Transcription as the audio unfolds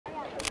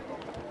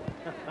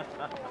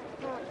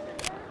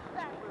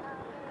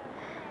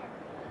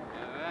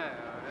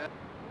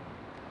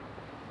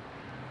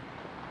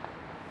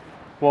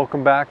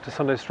Welcome back to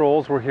Sunday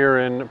Strolls. We're here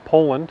in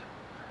Poland,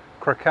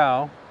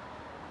 Krakow.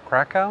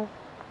 Krakow?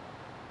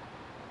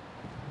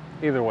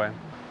 Either way.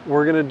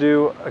 We're going to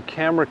do a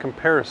camera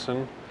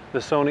comparison, the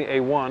Sony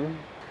A1,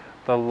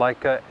 the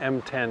Leica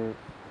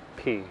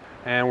M10P.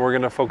 And we're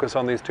going to focus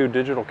on these two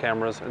digital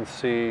cameras and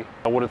see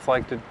what it's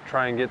like to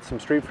try and get some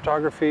street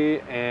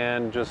photography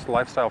and just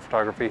lifestyle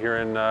photography here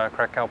in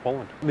Krakow,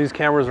 Poland. These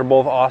cameras are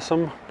both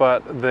awesome,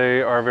 but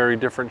they are very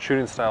different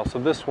shooting styles. So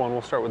this one,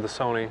 we'll start with the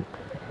Sony.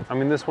 I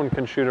mean, this one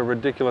can shoot a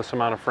ridiculous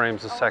amount of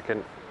frames a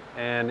second,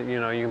 and you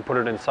can put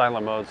it in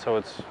silent mode so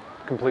it's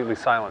completely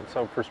silent.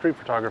 So for street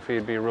photography,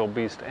 it'd be a real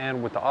beast,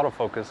 and with the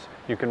autofocus,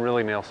 you can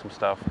really nail some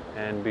stuff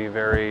and be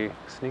very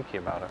sneaky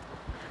about it.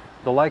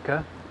 The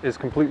Leica is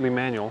completely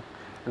manual,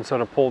 and so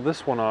to pull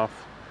this one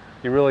off,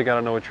 you really got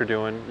to know what you're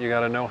doing. You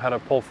got to know how to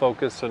pull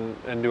focus and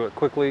do it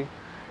quickly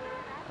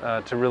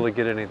to really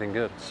get anything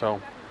good. So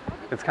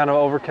it's kind of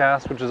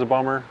overcast, which is a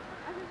bummer,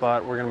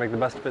 but we're going to make the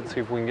best of it and see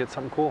if we can get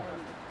something cool.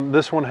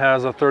 This one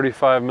has a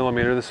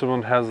 35mm, this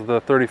one has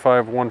the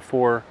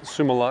 35-1.4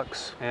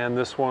 Summilux, and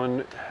this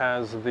one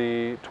has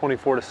the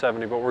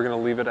 24-70, but we're going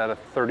to leave it at a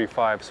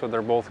 35, so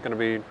they're both going to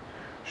be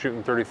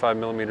shooting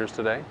 35mm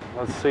today.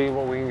 Let's see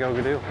what we can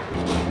go do.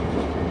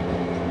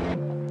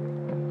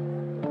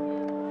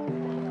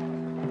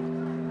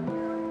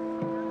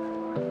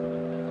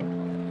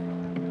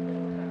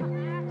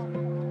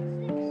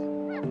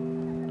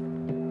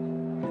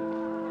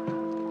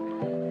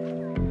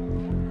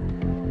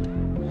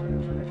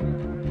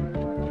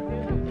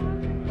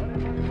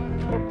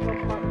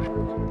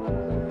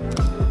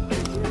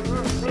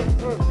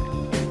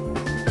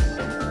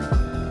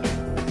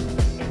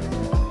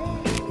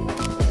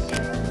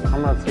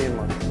 I'm not seeing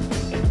much.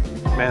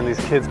 Man, these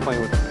kids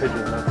playing with the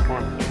pigeons, that's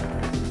fun.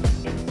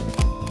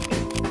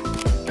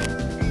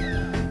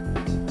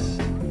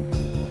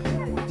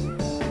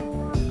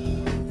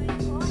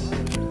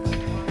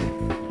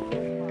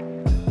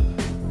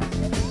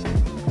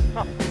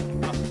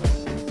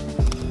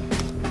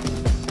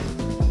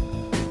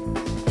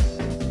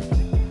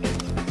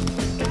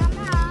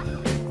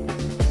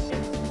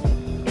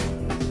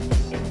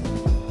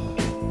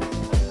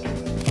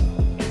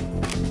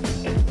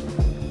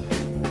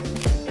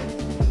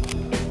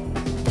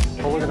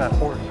 Look at that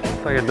horse.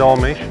 It's like a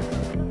Dalmatian.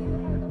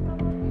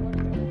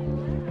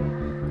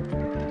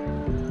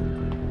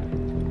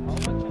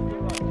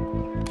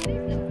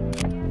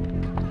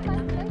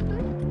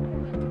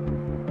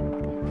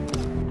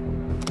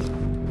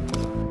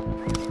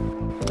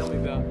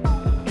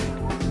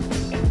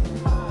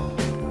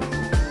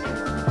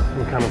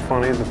 Kind of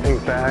funny, the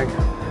pink bag,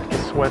 the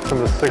sweats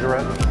and the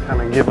cigarette,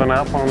 kind of giving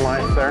up on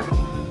life there.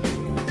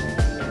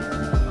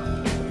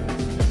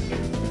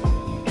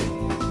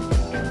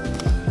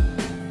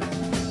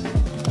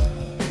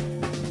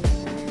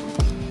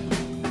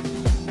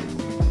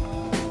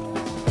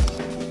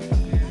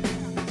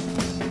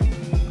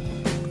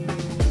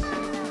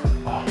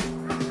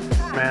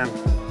 Man,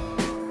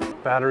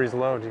 battery's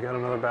low. Do you got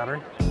another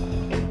battery?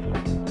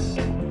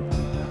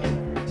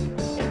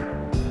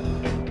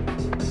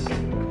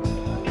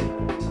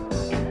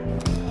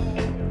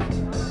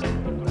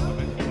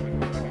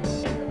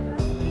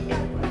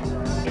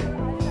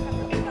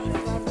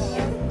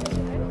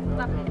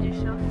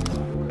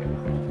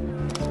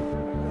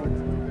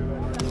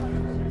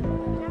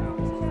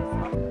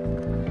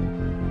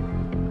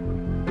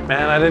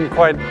 Man, I didn't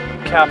quite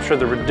capture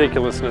the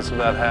ridiculousness of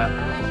that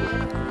hat.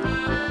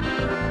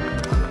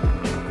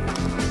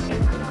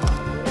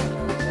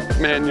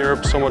 Man,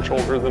 Europe's so much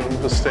older than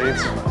the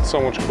States. It's so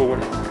much cooler.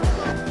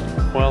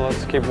 Well,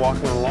 let's keep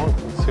walking along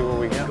and see what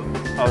we get.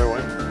 Other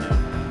way.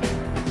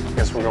 I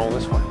guess we're going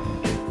this way.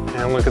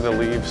 And look at the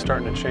leaves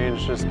starting to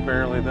change just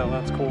barely though.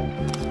 That's cool.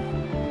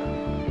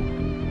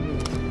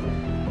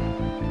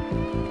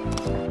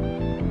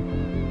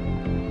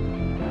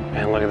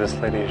 Man, look at this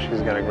lady. She's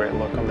got a great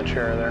look on the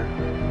chair there.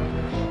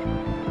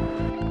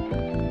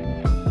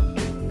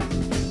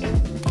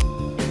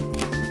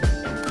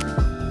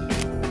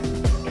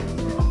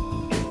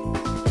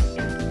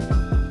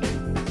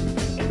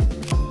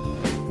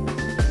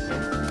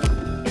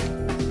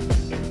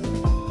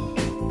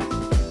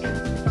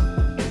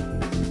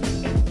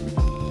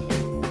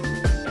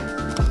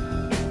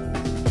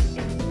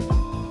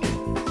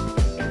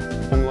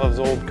 Who loves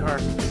old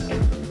cars?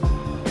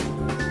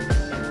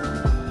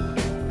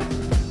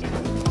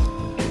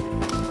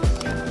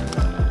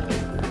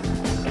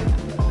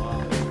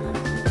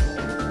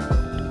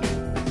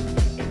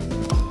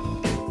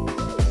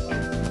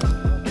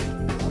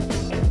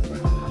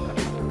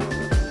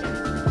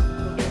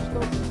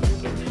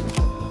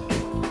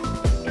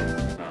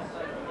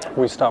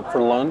 We stopped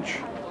for lunch.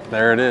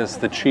 There it is,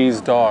 the cheese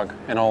dog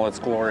in all its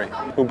glory.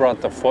 Who brought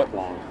the foot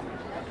long?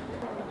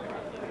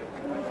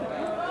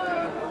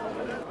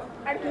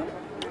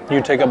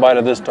 You take a bite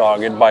of this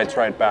dog, it bites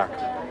right back.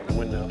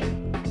 Window.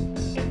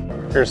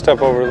 Here,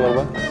 step over a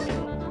little bit.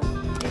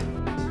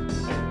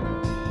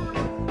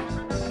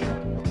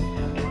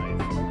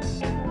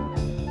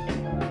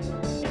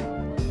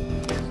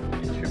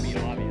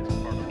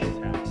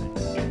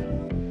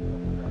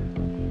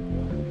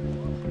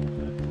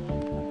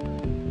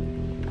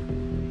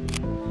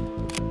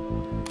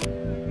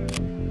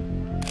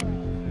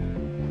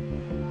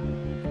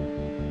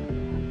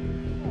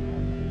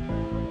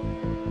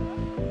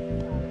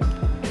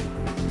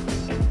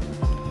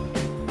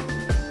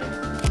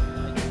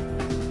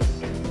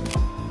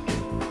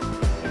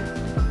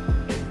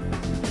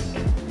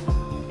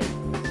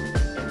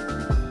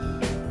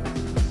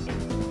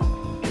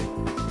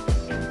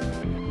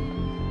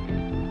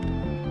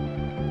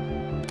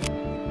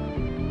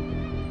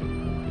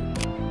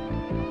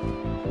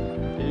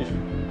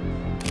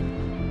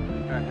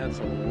 that had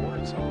some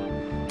warts on it.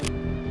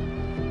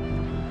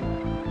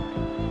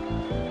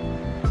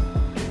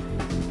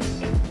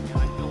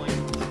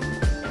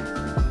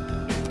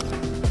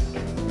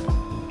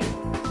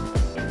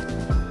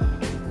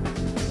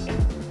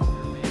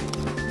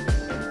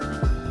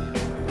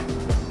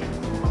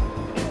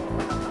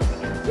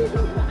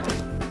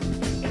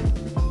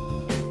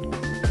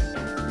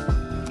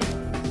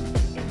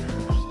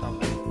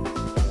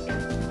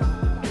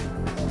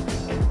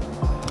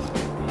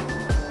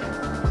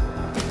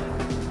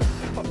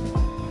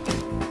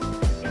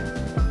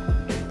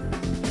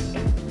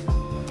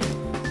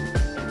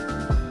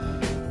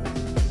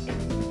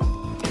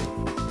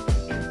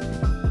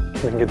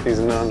 We can get these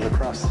nuns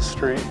across the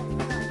street.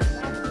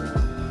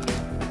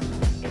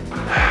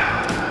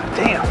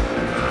 Damn!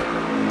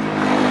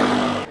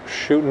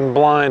 Shooting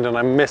blind and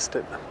I missed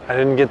it. I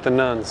didn't get the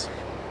nuns.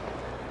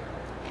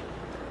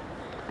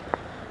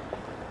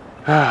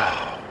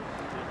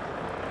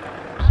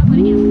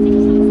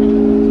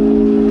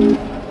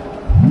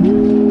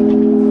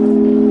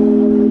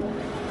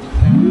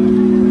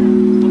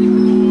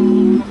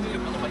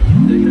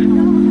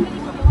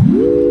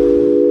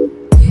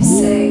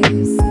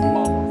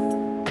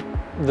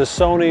 The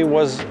Sony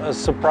was a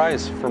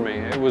surprise for me.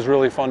 It was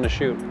really fun to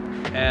shoot.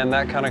 And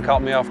that kind of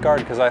caught me off guard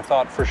because I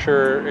thought for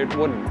sure it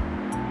wouldn't.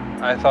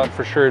 I thought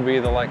for sure it'd be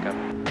the Leica.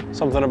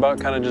 Something about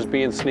kind of just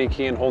being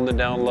sneaky and holding it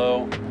down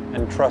low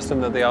and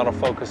trusting that the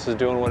autofocus is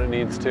doing what it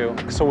needs to.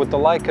 So with the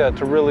Leica,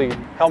 to really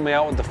help me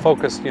out with the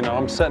focus, you know,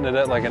 I'm setting it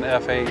at like an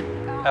f8,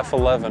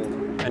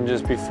 f11, and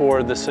just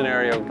before the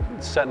scenario,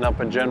 setting up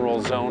a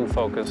general zone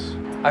focus.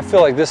 I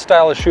feel like this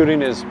style of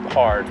shooting is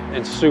hard.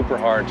 It's super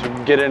hard to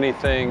get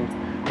anything,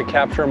 to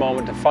capture a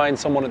moment, to find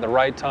someone at the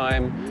right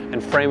time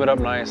and frame it up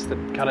nice that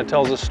kind of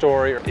tells a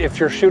story. If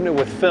you're shooting it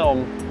with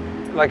film,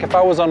 like if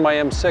I was on my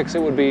M6,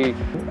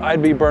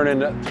 I'd be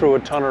burning through a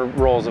ton of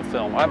rolls of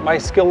film. My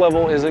skill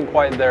level isn't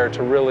quite there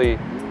to really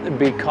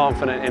be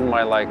confident in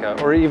my Leica,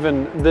 or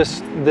even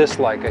this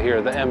Leica here,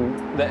 the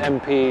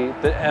M10P.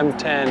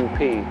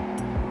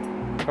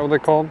 Is that what they're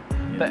called?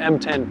 The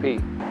M10P.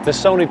 The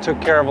Sony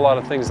took care of a lot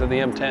of things that the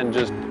M10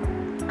 just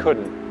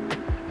couldn't.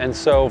 And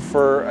so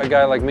for a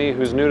guy like me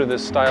who's new to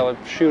this style of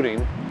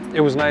shooting, it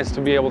was nice to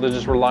be able to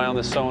just rely on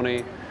the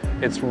Sony,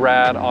 its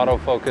rad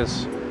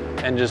autofocus,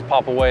 and just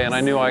pop away. And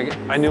I knew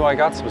I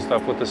got some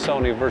stuff with the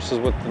Sony versus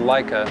with the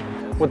Leica.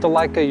 With the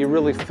Leica, you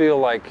really feel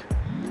like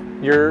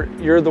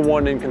you're the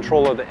one in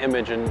control of the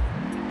image, and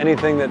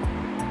anything that,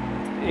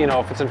 you know,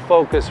 if it's in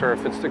focus or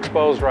if it's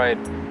exposed right,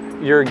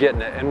 you're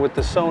getting it. And with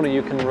the Sony,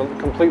 you can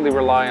completely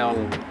rely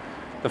on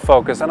the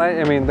focus. And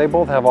I mean, they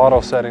both have auto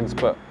settings,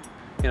 but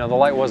you know, the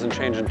light wasn't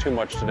changing too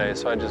much today,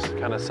 so I just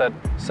kind of set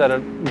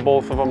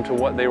both of them to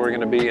what they were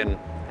going to be and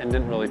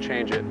didn't really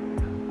change it.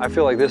 I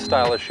feel like this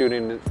style of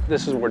shooting,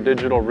 this is where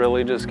digital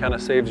really just kind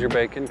of saves your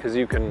bacon, because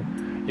you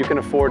can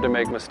afford to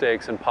make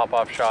mistakes and pop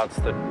off shots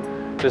that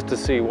just to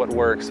see what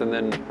works, and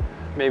then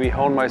maybe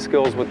hone my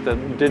skills with the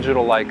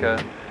digital Leica.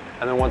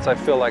 And then once I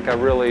feel like I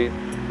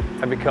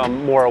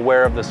become more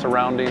aware of the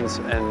surroundings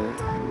and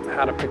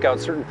how to pick out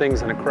certain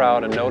things in a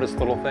crowd and notice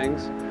little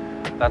things,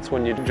 that's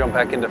when you jump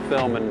back into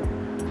film, and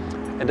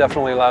it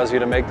definitely allows you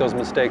to make those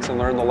mistakes and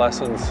learn the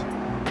lessons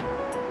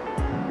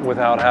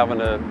without having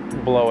to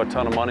blow a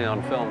ton of money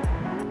on film.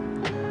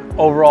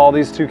 Overall,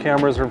 these two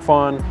cameras are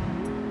fun.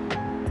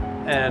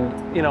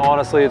 And, you know,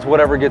 honestly, it's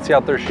whatever gets you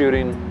out there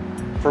shooting.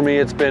 For me,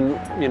 it's been,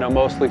 you know,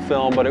 mostly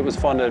film, but it was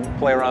fun to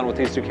play around with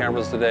these two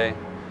cameras today.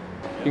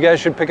 You guys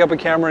should pick up a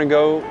camera and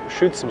go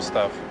shoot some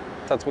stuff.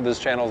 That's what this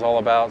channel is all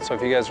about. So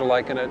if you guys are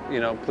liking it,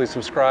 you know, please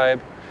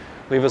subscribe,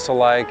 leave us a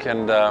like,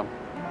 and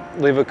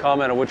leave a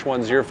comment on which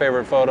one's your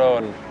favorite photo,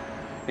 and,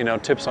 you know,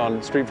 tips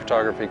on street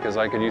photography, because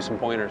I could use some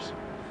pointers.